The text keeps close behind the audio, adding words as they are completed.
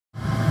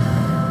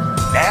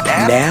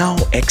Now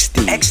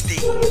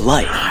XD.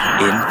 Life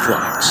in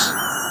Flux.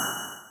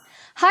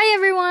 Hi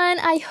everyone,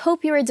 I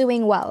hope you are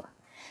doing well.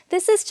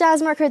 This is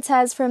Jasmine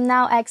Cortez from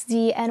Now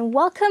XD and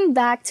welcome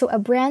back to a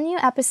brand new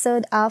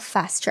episode of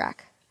Fast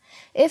Track.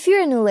 If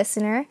you're a new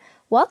listener,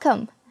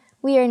 welcome.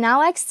 We are Now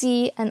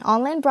XD, an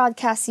online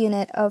broadcast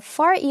unit of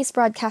Far East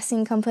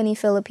Broadcasting Company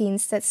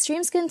Philippines that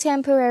streams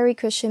contemporary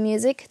Christian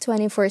music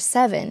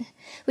 24/7.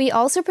 We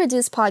also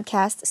produce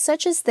podcasts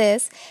such as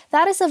this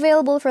that is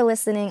available for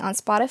listening on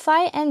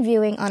Spotify and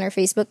viewing on our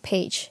Facebook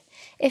page.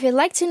 If you'd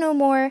like to know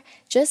more,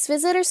 just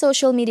visit our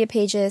social media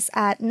pages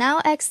at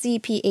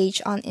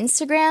NowXDPH on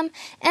Instagram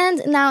and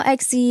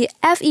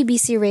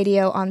NowXDFEBC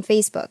Radio on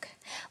Facebook.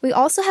 We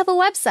also have a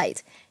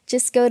website.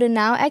 Just go to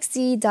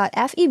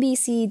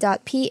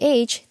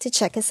nowxd.febc.ph to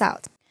check us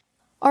out.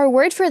 Our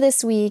word for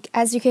this week,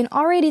 as you can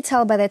already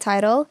tell by the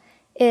title,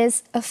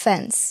 is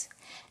offense.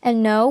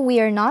 And no, we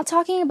are not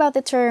talking about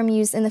the term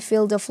used in the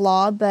field of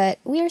law, but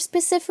we are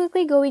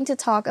specifically going to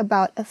talk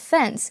about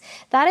offense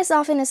that is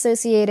often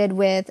associated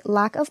with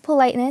lack of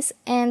politeness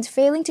and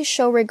failing to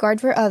show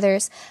regard for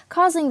others,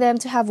 causing them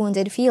to have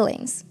wounded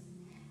feelings.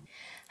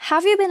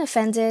 Have you been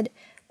offended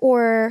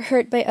or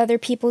hurt by other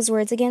people's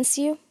words against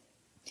you?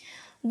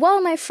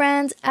 Well, my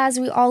friends, as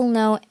we all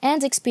know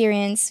and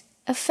experience,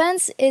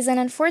 offense is an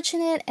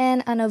unfortunate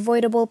and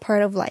unavoidable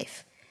part of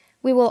life.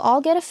 We will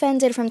all get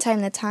offended from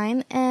time to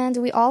time, and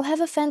we all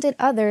have offended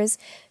others,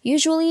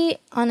 usually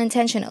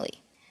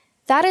unintentionally.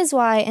 That is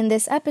why in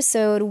this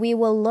episode, we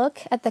will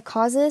look at the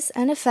causes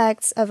and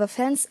effects of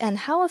offense and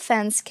how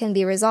offense can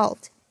be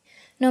resolved.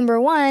 Number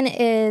 1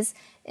 is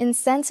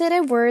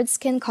insensitive words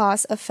can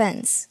cause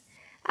offense.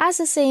 As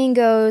the saying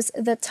goes,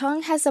 the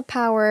tongue has the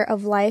power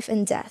of life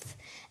and death.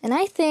 And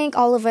I think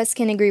all of us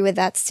can agree with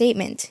that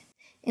statement.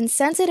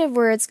 Insensitive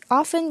words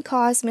often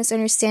cause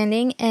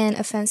misunderstanding and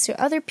offense to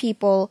other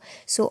people,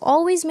 so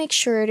always make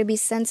sure to be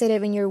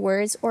sensitive in your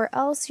words or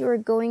else you are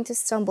going to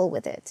stumble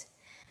with it.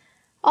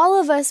 All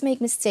of us make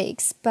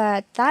mistakes,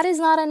 but that is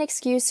not an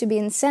excuse to be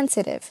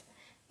insensitive.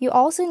 You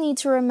also need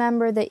to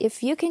remember that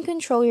if you can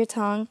control your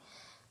tongue,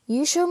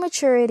 you show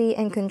maturity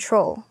and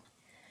control.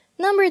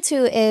 Number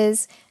 2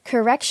 is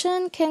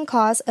correction can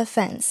cause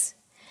offense.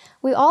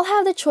 We all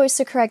have the choice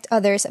to correct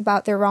others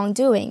about their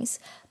wrongdoings,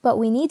 but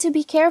we need to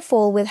be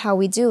careful with how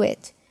we do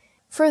it.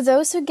 For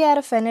those who get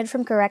offended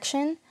from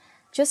correction,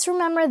 just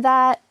remember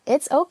that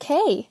it's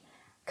okay.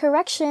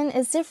 Correction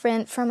is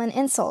different from an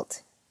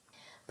insult.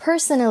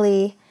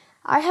 Personally,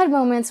 I had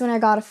moments when I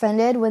got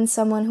offended when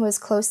someone who was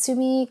close to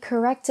me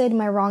corrected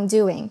my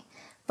wrongdoing,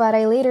 but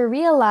I later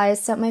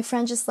realized that my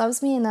friend just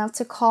loves me enough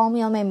to call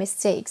me on my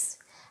mistakes,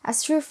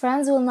 as true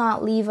friends will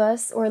not leave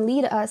us or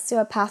lead us to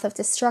a path of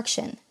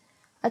destruction.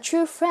 A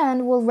true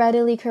friend will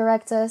readily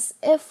correct us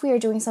if we are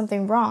doing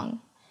something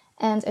wrong,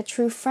 and a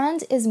true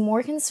friend is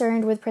more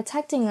concerned with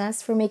protecting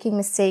us from making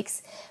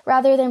mistakes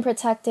rather than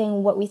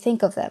protecting what we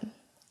think of them.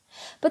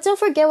 But don't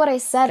forget what I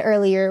said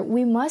earlier,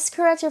 we must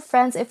correct our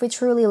friends if we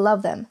truly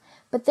love them,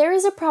 but there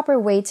is a proper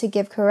way to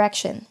give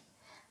correction.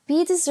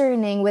 Be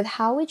discerning with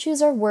how we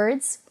choose our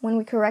words when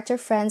we correct our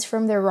friends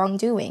from their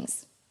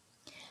wrongdoings.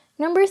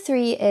 Number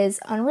 3 is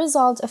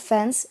unresolved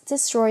offense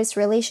destroys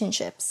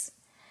relationships.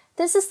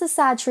 This is the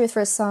sad truth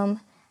for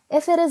some.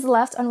 If it is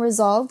left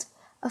unresolved,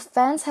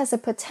 offense has the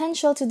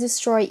potential to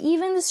destroy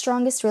even the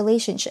strongest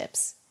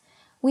relationships.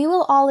 We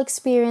will all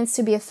experience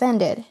to be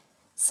offended.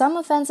 Some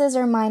offenses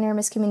are minor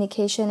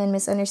miscommunication and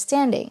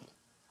misunderstanding.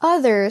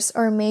 Others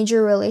are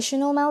major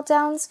relational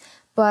meltdowns,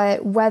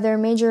 but whether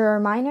major or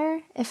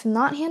minor, if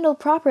not handled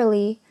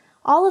properly,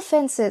 all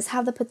offenses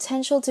have the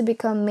potential to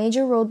become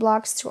major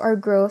roadblocks to our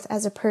growth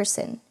as a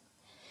person.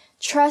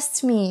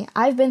 Trust me,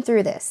 I've been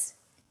through this.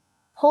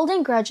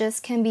 Holding grudges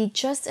can be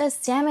just as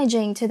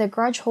damaging to the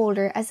grudge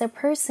holder as the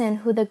person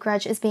who the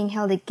grudge is being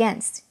held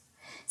against.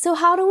 So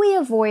how do we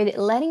avoid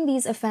letting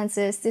these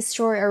offenses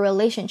destroy our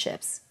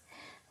relationships?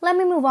 Let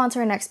me move on to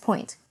our next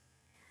point.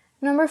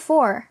 Number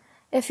 4,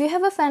 if you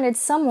have offended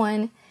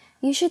someone,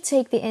 you should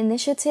take the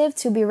initiative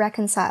to be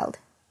reconciled.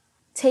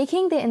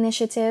 Taking the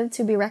initiative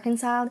to be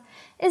reconciled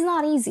is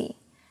not easy.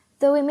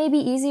 Though it may be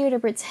easier to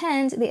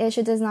pretend the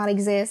issue does not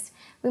exist,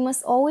 we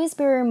must always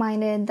be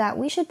reminded that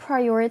we should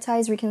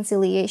prioritize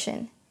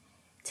reconciliation.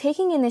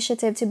 Taking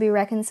initiative to be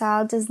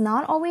reconciled does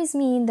not always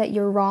mean that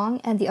you're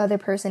wrong and the other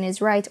person is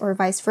right or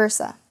vice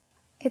versa.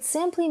 It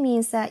simply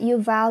means that you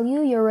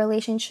value your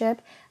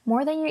relationship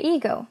more than your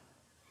ego.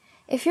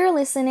 If you're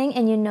listening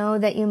and you know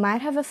that you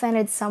might have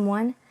offended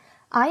someone,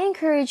 I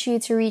encourage you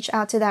to reach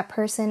out to that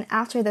person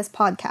after this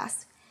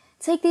podcast.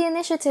 Take the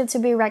initiative to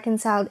be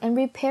reconciled and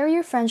repair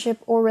your friendship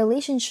or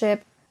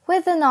relationship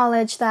with the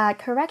knowledge that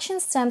correction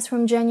stems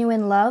from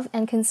genuine love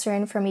and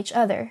concern from each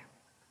other.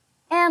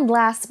 And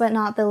last but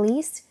not the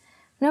least,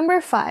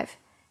 number 5,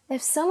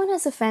 if someone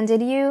has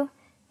offended you,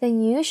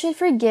 then you should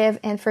forgive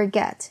and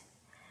forget.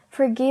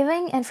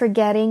 Forgiving and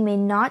forgetting may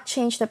not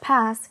change the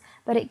past,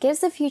 but it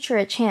gives the future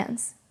a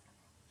chance.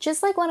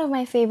 Just like one of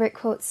my favorite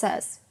quotes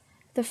says,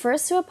 the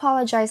first to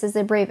apologize is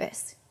the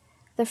bravest.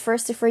 The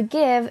first to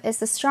forgive is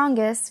the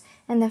strongest,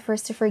 and the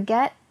first to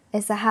forget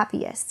is the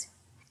happiest.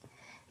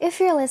 If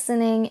you're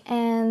listening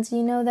and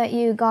you know that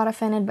you got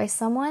offended by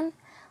someone,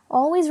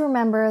 always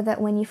remember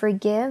that when you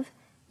forgive,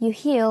 you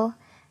heal,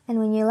 and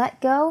when you let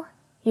go,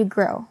 you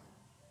grow.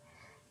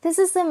 This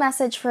is the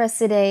message for us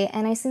today,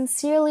 and I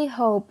sincerely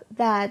hope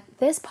that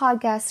this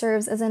podcast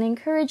serves as an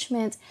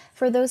encouragement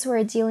for those who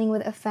are dealing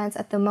with offense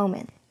at the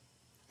moment.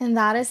 And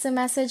that is the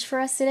message for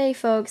us today,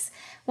 folks.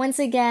 Once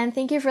again,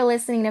 thank you for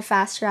listening to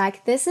Fast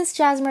Track. This is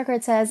Jasmine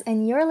Cortez,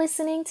 and you're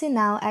listening to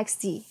Now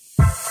XD.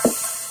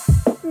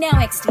 Now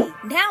XD.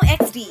 Now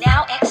XD.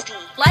 Now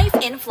XD. Life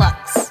in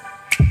Flux.